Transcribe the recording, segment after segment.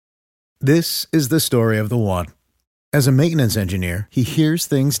This is the story of the one. As a maintenance engineer, he hears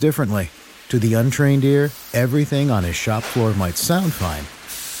things differently. To the untrained ear, everything on his shop floor might sound fine,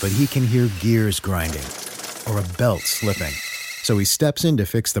 but he can hear gears grinding or a belt slipping. So he steps in to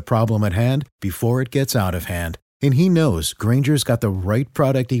fix the problem at hand before it gets out of hand. And he knows Grainger's got the right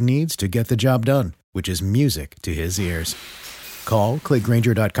product he needs to get the job done, which is music to his ears. Call, click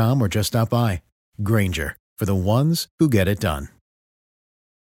Grainger.com, or just stop by. Grainger, for the ones who get it done.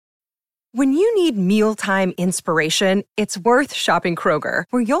 When you need mealtime inspiration, it's worth shopping Kroger,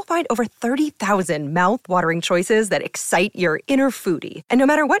 where you'll find over 30,000 mouth-watering choices that excite your inner foodie. And no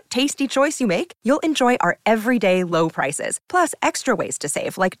matter what tasty choice you make, you'll enjoy our everyday low prices, plus extra ways to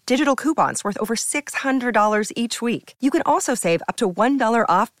save, like digital coupons worth over $600 each week. You can also save up to $1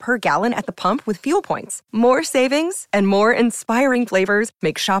 off per gallon at the pump with fuel points. More savings and more inspiring flavors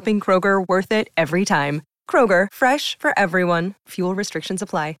make shopping Kroger worth it every time. Kroger, fresh for everyone. Fuel restrictions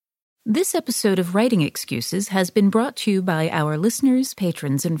apply. This episode of Writing Excuses has been brought to you by our listeners,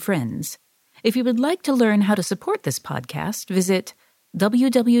 patrons, and friends. If you would like to learn how to support this podcast, visit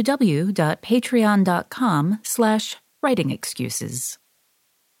www.patreon.com/writingexcuses.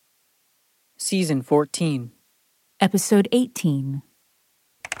 Season 14. Episode 18.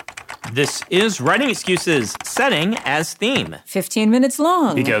 This is Writing Excuses, setting as theme. 15 minutes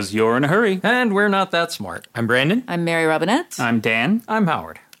long. Because you're in a hurry. And we're not that smart. I'm Brandon. I'm Mary Robinette. I'm Dan. I'm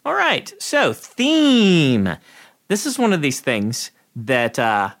Howard. All right, so theme. This is one of these things that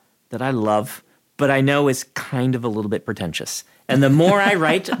I love, but I know is kind of a little bit pretentious. And the more I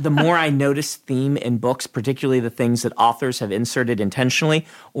write, the more I notice theme in books, particularly the things that authors have inserted intentionally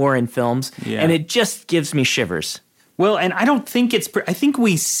or in films, and it just gives me shivers. Well, and I don't think I think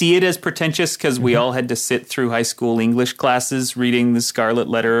we see it as pretentious because we all had to sit through high school English classes reading the Scarlet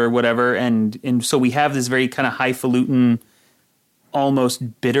Letter or whatever, and so we have this very kind of highfalutin,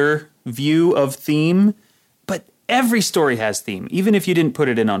 almost bitter view of theme, but every story has theme, even if you didn't put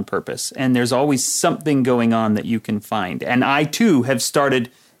it in on purpose. And there's always something going on that you can find. And I, too, have started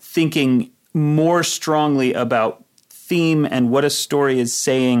thinking more strongly about theme and what a story is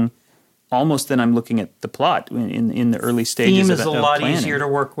saying almost than I'm looking at the plot in the early stages of planning. Theme is a lot easier to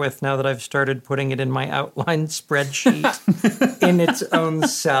work with now that I've started putting it in my outline spreadsheet in its own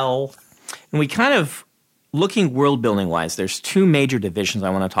cell. And we kind of... Looking world-building-wise, there's two major divisions I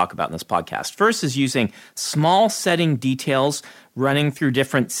want to talk about in this podcast. First is using small setting details running through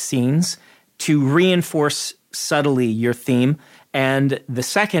different scenes to reinforce subtly your theme. And the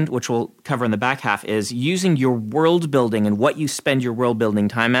second, which we'll cover in the back half, is using your world-building and what you spend your world-building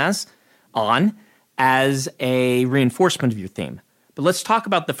time as a reinforcement of your theme. But let's talk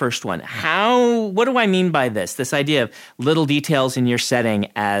about the first one. What do I mean by this? This idea of little details in your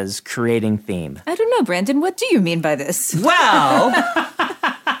setting as creating theme. I don't know, Brandon. What do you mean by this? Well,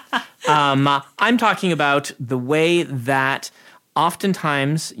 I'm talking about the way that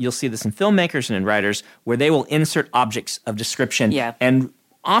oftentimes you'll see this in filmmakers and in writers where they will insert objects of description. Yeah. And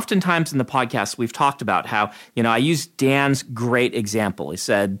oftentimes in the podcast, we've talked about how, I used Dan's great example. He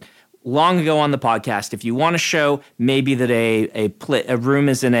said... long ago on the podcast, if you want to show maybe that a room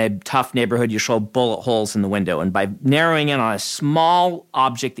is in a tough neighborhood, you show bullet holes in the window. And by narrowing in on a small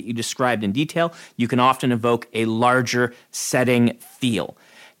object that you described in detail, you can often evoke a larger setting feel.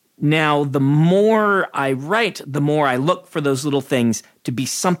 Now, the more I write, the more I look for those little things to be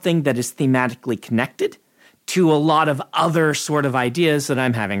something that is thematically connected to a lot of other sort of ideas that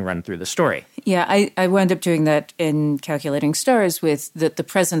I'm having run through the story. Yeah, I wound up doing that in Calculating Stars with the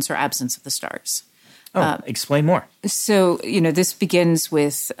presence or absence of the stars. Explain more. So, this begins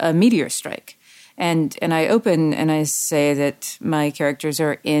with a meteor strike. And I open and I say that my characters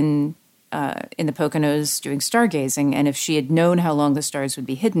are in the Poconos doing stargazing. And if she had known how long the stars would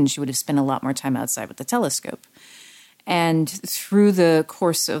be hidden, she would have spent a lot more time outside with the telescope. And through the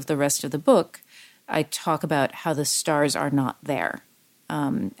course of the rest of the book, I talk about how the stars are not there,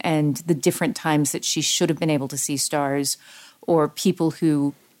 and the different times that she should have been able to see stars, or people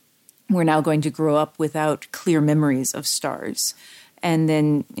who were now going to grow up without clear memories of stars. And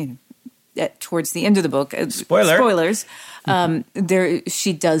then, towards the end of the book, spoilers,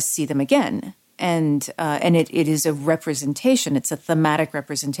 she does see them again. And it is a representation. It's a thematic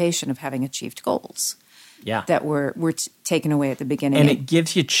representation of having achieved goals. Yeah. That were taken away at the beginning. And it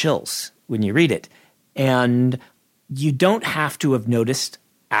gives you chills when you read it. And you don't have to have noticed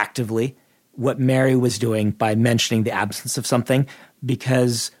actively what Mary was doing by mentioning the absence of something,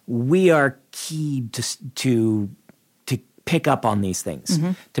 because we are keyed to pick up on these things,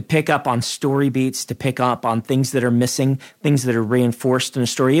 to pick up on story beats, to pick up on things that are missing, things that are reinforced in a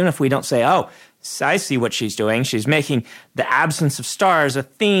story, even if we don't say, oh, I see what she's doing. She's making the absence of stars a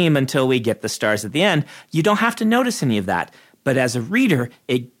theme until we get the stars at the end. You don't have to notice any of that. But as a reader,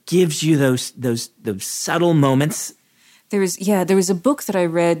 it gives you those subtle moments. There was a book that I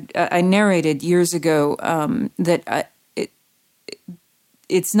read, I narrated years ago,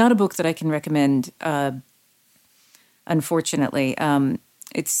 it's not a book that I can recommend, unfortunately.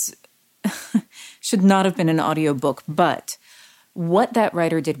 It's should not have been an audiobook, but what that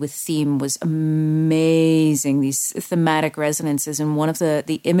writer did with theme was amazing, these thematic resonances. And one of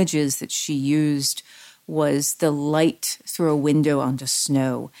the images that she used was the light through a window onto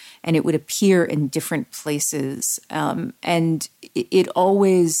snow, and it would appear in different places. And it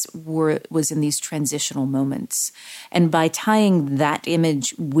always was in these transitional moments. And by tying that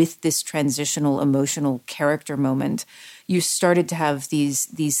image with this transitional emotional character moment, you started to have these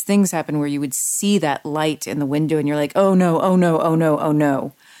things happen where you would see that light in the window and you're like, oh no, oh no, oh no, oh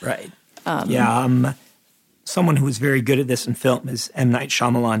no. Right. Someone who was very good at this in film is M. Night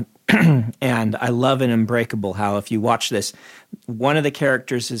Shyamalan. And I love in Unbreakable how if you watch this, one of the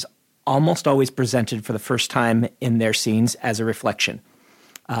characters is almost always presented for the first time in their scenes as a reflection.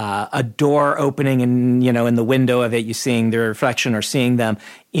 A door opening and, in the window of it, you seeing their reflection or seeing them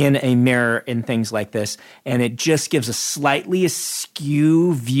in a mirror and things like this. And it just gives a slightly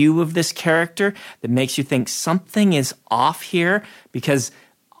askew view of this character that makes you think something is off here, because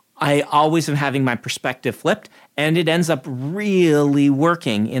I always am having my perspective flipped, and it ends up really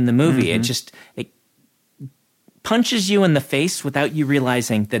working in the movie. Mm-hmm. It punches you in the face without you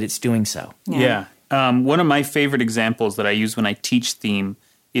realizing that it's doing so. Yeah. One of my favorite examples that I use when I teach theme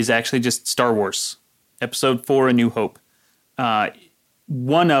is actually just Star Wars, Episode 4, A New Hope. I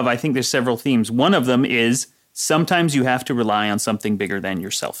think there's several themes. One of them is sometimes you have to rely on something bigger than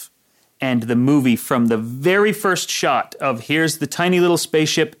yourself. And the movie, from the very first shot of here's the tiny little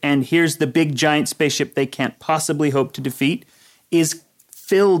spaceship and here's the big giant spaceship they can't possibly hope to defeat, is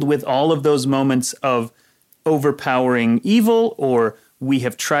filled with all of those moments of overpowering evil, or we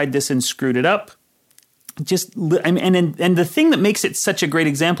have tried this and screwed it up. And the thing that makes it such a great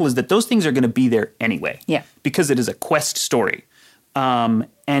example is that those things are going to be there anyway. Yeah. Because it is a quest story. And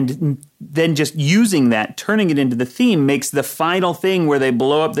then just using that, turning it into the theme, makes the final thing where they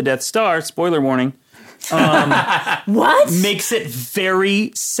blow up the Death Star, spoiler warning, what? Makes it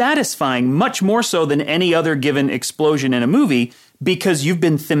very satisfying, much more so than any other given explosion in a movie, because you've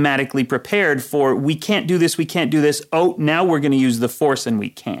been thematically prepared for, we can't do this, oh, now we're going to use the Force and we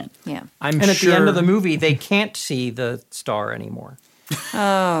can. Yeah. At the end of the movie, they can't see the star anymore.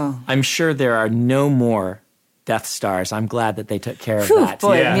 Oh. I'm sure there are no more Death Stars. I'm glad that they took care of that.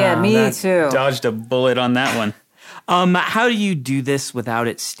 Boy, yeah, me too. Dodged a bullet on that one. How do you do this without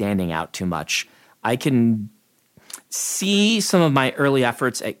it standing out too much? I can see some of my early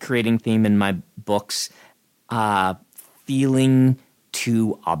efforts at creating theme in my books feeling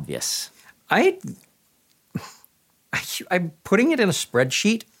too obvious. I'm putting it in a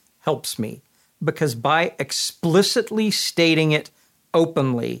spreadsheet helps me, because by explicitly stating it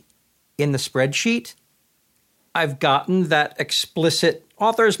openly in the spreadsheet, I've gotten that explicit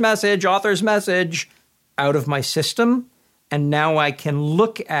author's message out of my system, and now I can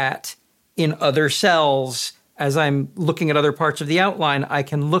look at, in other cells, as I'm looking at other parts of the outline, I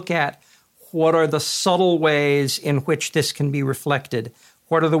can look at what are the subtle ways in which this can be reflected.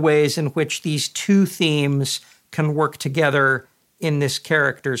 What are the ways in which these two themes can work together in this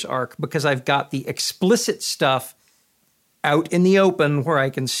character's arc? Because I've got the explicit stuff out in the open where I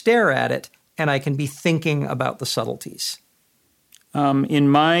can stare at it, and I can be thinking about the subtleties. In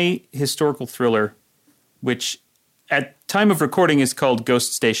my historical thriller, which at time of recording is called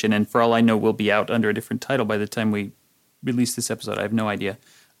Ghost Station, and for all I know will be out under a different title by the time we release this episode, I have no idea.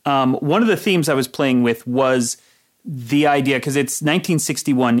 One of the themes I was playing with was the idea, because it's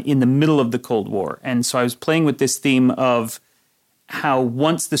 1961 in the middle of the Cold War, and so I was playing with this theme of how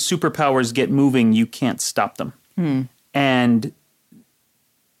once the superpowers get moving, you can't stop them. And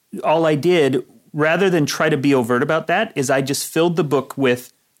all I did, rather than try to be overt about that, is I just filled the book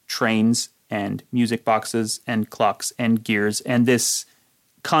with trains and music boxes and clocks and gears and this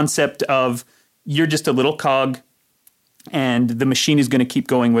concept of you're just a little cog and the machine is going to keep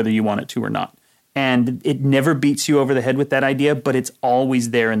going whether you want it to or not. And it never beats you over the head with that idea, but it's always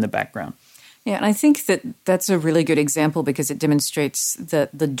there in the background. Yeah, and I think that that's a really good example because it demonstrates the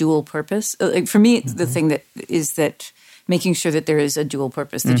dual purpose. For me, the thing that is that making sure that there is a dual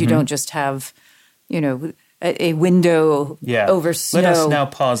purpose, that you don't just have, a window over snow. Let us now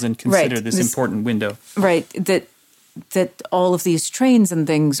pause and consider this important window. Right, that that all of these trains and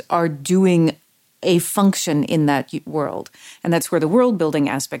things are doing a function in that world. And that's where the world building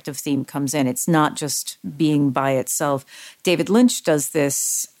aspect of theme comes in. It's not just being by itself. David Lynch does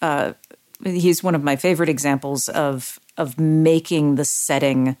this. He's one of my favorite examples of making the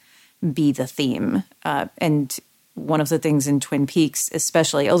setting be the theme. And one of the things in Twin Peaks,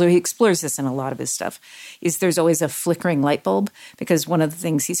 especially, although he explores this in a lot of his stuff, is there's always a flickering light bulb, because one of the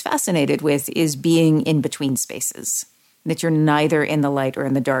things he's fascinated with is being in between spaces, that you're neither in the light or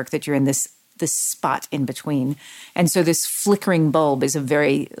in the dark, that you're in this spot in between. And so this flickering bulb is a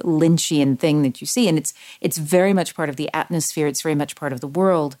very Lynchian thing that you see, and it's very much part of the atmosphere, it's very much part of the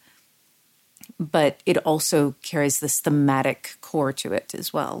world, but it also carries this thematic core to it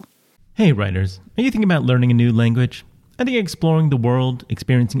as well. Hey writers, are you thinking about learning a new language? I think exploring the world,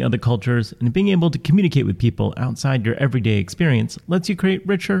 experiencing other cultures, and being able to communicate with people outside your everyday experience lets you create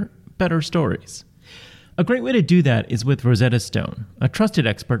richer, better stories. A great way to do that is with Rosetta Stone, a trusted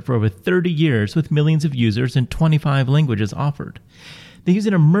expert for over 30 years with millions of users in 25 languages offered. They use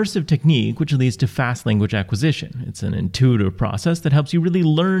an immersive technique which leads to fast language acquisition. It's an intuitive process that helps you really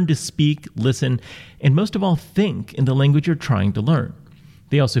learn to speak, listen, and most of all think in the language you're trying to learn.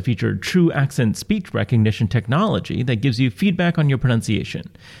 They also feature true accent speech recognition technology that gives you feedback on your pronunciation.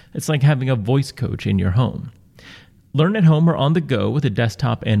 It's like having a voice coach in your home. Learn at home or on the go with a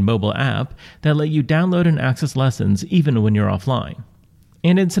desktop and mobile app that let you download and access lessons even when you're offline.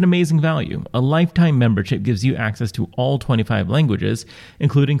 And it's an amazing value. A lifetime membership gives you access to all 25 languages,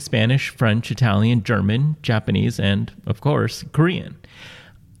 including Spanish, French, Italian, German, Japanese, and, of course, Korean.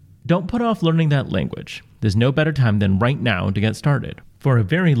 Don't put off learning that language. There's no better time than right now to get started. For a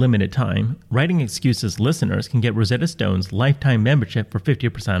very limited time, Writing Excuses listeners can get Rosetta Stone's lifetime membership for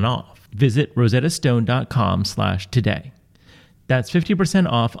 50% off. Visit rosettastone.com/today. That's 50%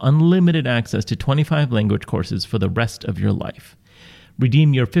 off unlimited access to 25 language courses for the rest of your life.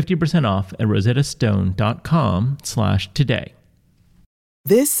 Redeem your 50% off at rosettastone.com/today.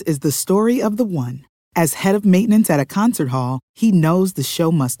 This is the story of the one. As head of maintenance at a concert hall, he knows the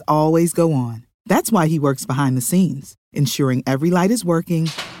show must always go on. That's why he works behind the scenes, ensuring every light is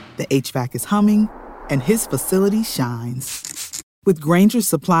working, the HVAC is humming, and his facility shines. With Grainger's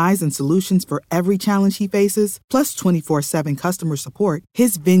supplies and solutions for every challenge he faces, plus 24/7 customer support,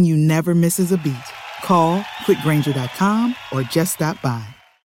 his venue never misses a beat. Call quickgrainger.com or just stop by.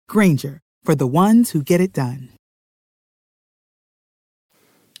 Grainger, for the ones who get it done.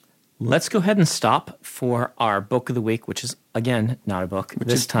 Let's go ahead and stop for our book of the week, which is, again, not a book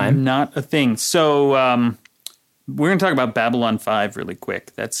this time. Not a thing. So we're going to talk about Babylon 5 really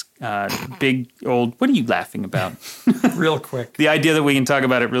quick. That's big old... What are you laughing about? Real quick. The idea that we can talk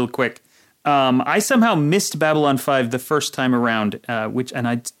about it real quick. I somehow missed Babylon 5 the first time around, and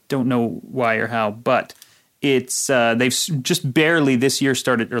I don't know why or how, but it's they've just barely last year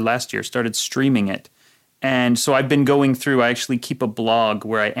started streaming it. And so I've been going through, I actually keep a blog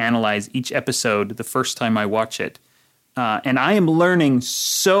where I analyze each episode the first time I watch it. And I am learning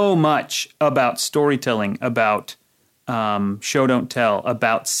so much about storytelling, about show don't tell,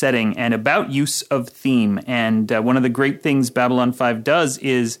 about setting, and about use of theme. And one of the great things Babylon 5 does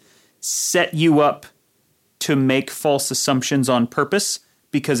is set you up to make false assumptions on purpose,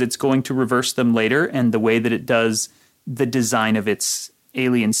 because it's going to reverse them later. And the way that it does the design of its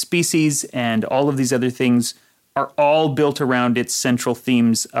alien species and all of these other things are all built around its central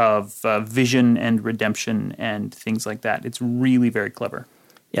themes of vision and redemption and things like that. It's really very clever.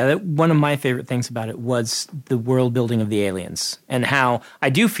 Yeah, one of my favorite things about it was the world building of the aliens, and how I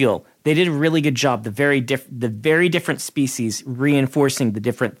do feel they did a really good job. The very different species reinforcing the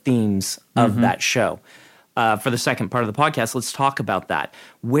different themes of that show. For the second part of the podcast, let's talk about that.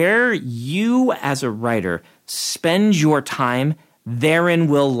 Where you, as a writer, spend your time, therein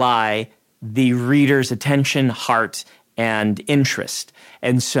will lie the reader's attention, heart, and interest.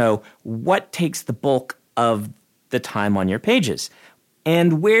 And so what takes the bulk of the time on your pages?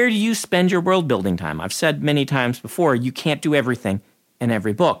 And where do you spend your world building time? I've said many times before, you can't do everything in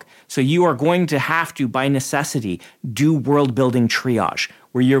every book. So you are going to have to, by necessity, do world building triage,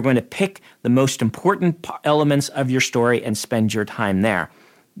 where you're going to pick the most important elements of your story and spend your time there.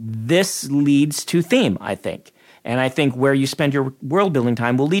 This leads to theme, I think. And I think where you spend your world building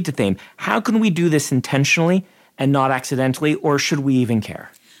time will lead to theme. How can we do this intentionally and not accidentally, or should we even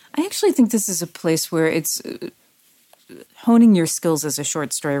care? I actually think this is a place where it's honing your skills as a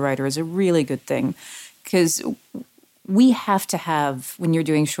short story writer is a really good thing, because we have to have, when you're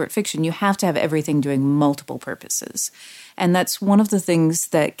doing short fiction, you have to have everything doing multiple purposes. And that's one of the things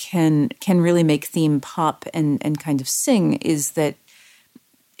that can really make theme pop and kind of sing, is that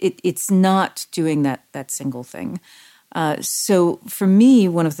it's not doing that single thing. So for me,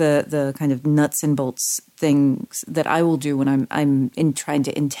 one of the kind of nuts and bolts things that I will do when I'm in trying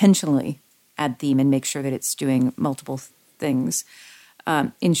to intentionally add theme and make sure that it's doing multiple things,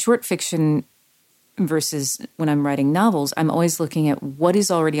 in short fiction versus when I'm writing novels, I'm always looking at what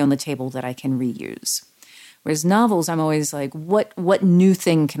is already on the table that I can reuse. Whereas novels, I'm always like, what new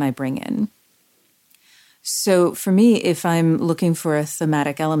thing can I bring in? So for me, if I'm looking for a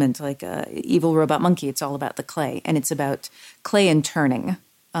thematic element like Evil Robot Monkey, it's all about the clay, and it's about clay and turning.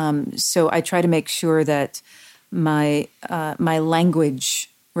 So I try to make sure that my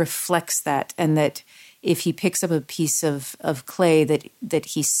language reflects that, and that if he picks up a piece of clay, that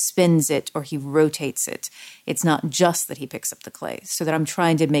he spins it or he rotates it. It's not just that he picks up the clay. So that I'm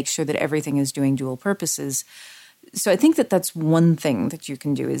trying to make sure that everything is doing dual purposes. So I think that that's one thing that you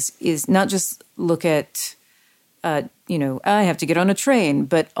can do is not just look at, I have to get on a train,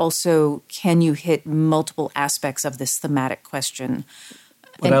 but also can you hit multiple aspects of this thematic question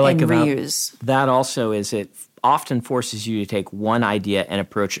What I like about reuse. That also is it often forces you to take one idea and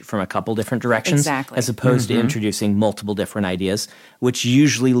approach it from a couple different directions, Exactly. as opposed to introducing multiple different ideas, which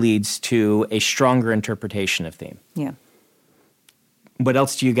usually leads to a stronger interpretation of theme. Yeah. What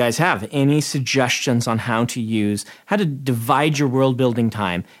else do you guys have? Any suggestions on how to divide your world building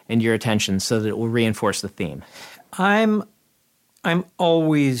time and your attention so that it will reinforce the theme? I'm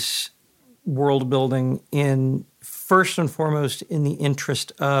always world building in first and foremost in the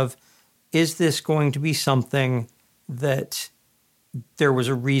interest of, is this going to be something that there was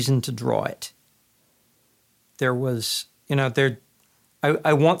a reason to draw it? There was,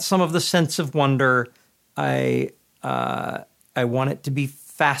 I want some of the sense of wonder. I want it to be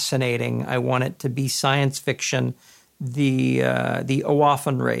fascinating. I want it to be science fiction. The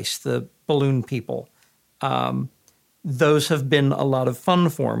Oafen race, the balloon people, those have been a lot of fun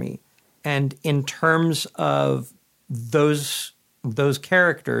for me. And in terms of those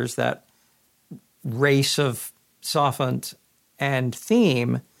characters, that race of Sophont and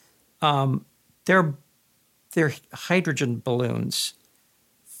theme, they're hydrogen balloons.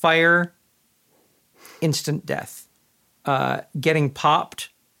 Fire, instant death. Getting popped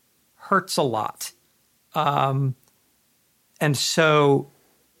hurts a lot. And so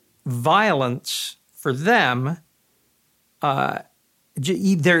violence for them,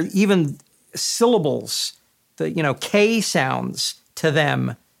 they're even syllables, the K sounds to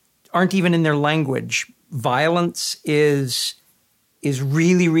them aren't even in their language. Violence is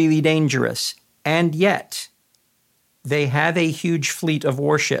really, really dangerous. And yet they have a huge fleet of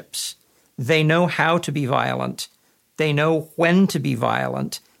warships. They know how to be violent. They know when to be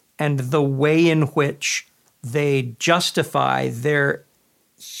violent, and the way in which they justify their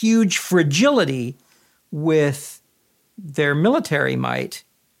huge fragility with their military might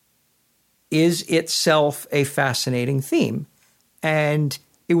is itself a fascinating theme. And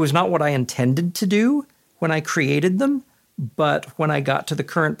it was not what I intended to do when I created them, but when I got to the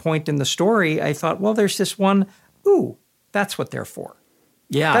current point in the story, I thought, well, there's this one, that's what they're for.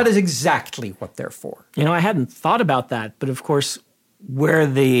 Yeah. That is exactly what they're for. I hadn't thought about that, but of course, where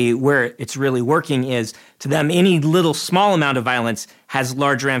it's really working is, to them, any little small amount of violence has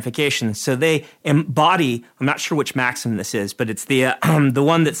large ramifications. So they embody, I'm not sure which maxim this is, but it's the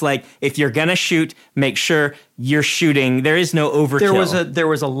one that's like, if you're gonna shoot, make sure you're shooting. There is no overkill. There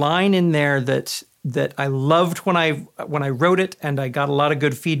was a line in there that I loved when I wrote it, and I got a lot of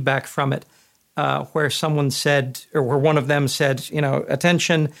good feedback from it. Where someone said, or where one of them said,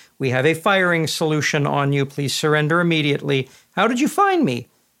 attention, we have a firing solution on you. Please surrender immediately. How did you find me?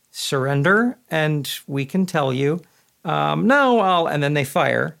 Surrender, and we can tell you. No, and then they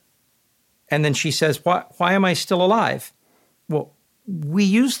fire. And then she says, why am I still alive? Well, we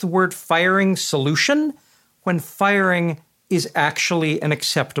use the word firing solution when firing is actually an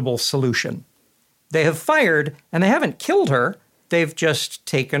acceptable solution. They have fired, and they haven't killed her. They've just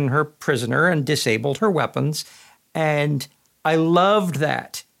taken her prisoner and disabled her weapons. And I loved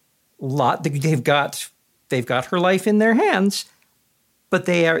that. They've got her life in their hands, but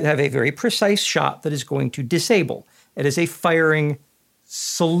they have a very precise shot that is going to disable. It is a firing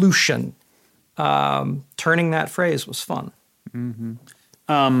solution. Turning that phrase was fun.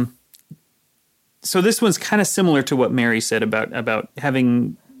 Mm-hmm. So this one's kind of similar to what Mary said about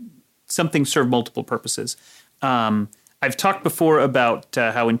having something serve multiple purposes. I've talked before about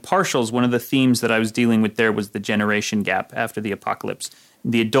how in Partials, one of the themes that I was dealing with there was the generation gap after the apocalypse.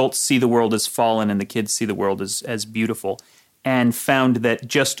 The adults see the world as fallen and the kids see the world as beautiful, and found that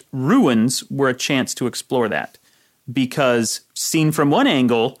just ruins were a chance to explore that. Because seen from one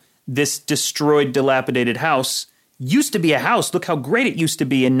angle, this destroyed, dilapidated house used to be a house. Look how great it used to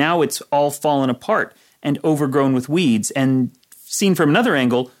be. And now it's all fallen apart and overgrown with weeds. And seen from another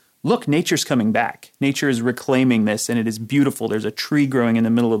angle, look, nature's coming back. Nature is reclaiming this, and it is beautiful. There's a tree growing in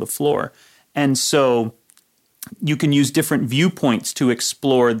the middle of the floor. And so you can use different viewpoints to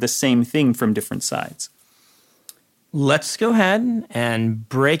explore the same thing from different sides. Let's go ahead and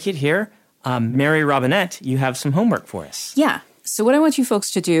break it here. Mary Robinette, you have some homework for us. Yeah. So what I want you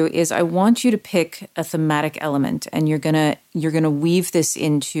folks to do is I want you to pick a thematic element, and you're gonna weave this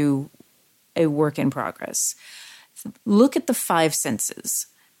into a work in progress. Look at the 5 senses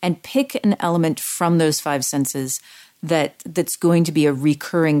and pick an element from those 5 senses that's going to be a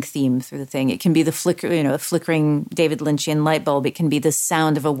recurring theme through the thing. It can be the flickering David Lynchian light bulb. It can be the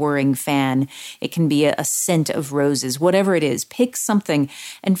sound of a whirring fan. It can be a scent of roses. Whatever it is, pick something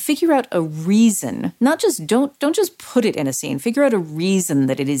and figure out a reason. Not just don't just put it in a scene. Figure out a reason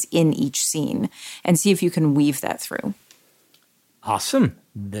that it is in each scene and see if you can weave that through. Awesome.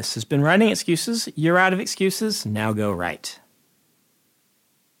 This has been Writing Excuses. You're out of excuses. Now go write.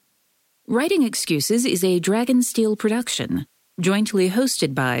 Writing Excuses is a Dragonsteel production, jointly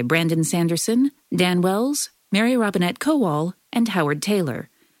hosted by Brandon Sanderson, Dan Wells, Mary Robinette Kowal, and Howard Taylor.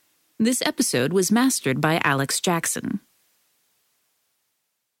 This episode was mastered by Alex Jackson.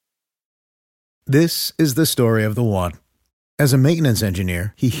 This is the story of the one. As a maintenance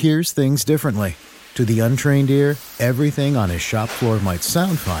engineer, he hears things differently. To the untrained ear, everything on his shop floor might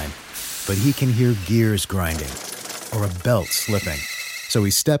sound fine, but he can hear gears grinding or a belt slipping. So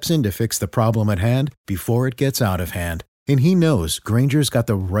he steps in to fix the problem at hand before it gets out of hand. And he knows Grainger's got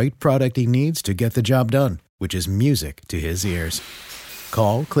the right product he needs to get the job done, which is music to his ears.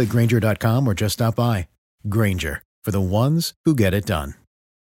 Call, click Grainger.com, or just stop by. Grainger, for the ones who get it done.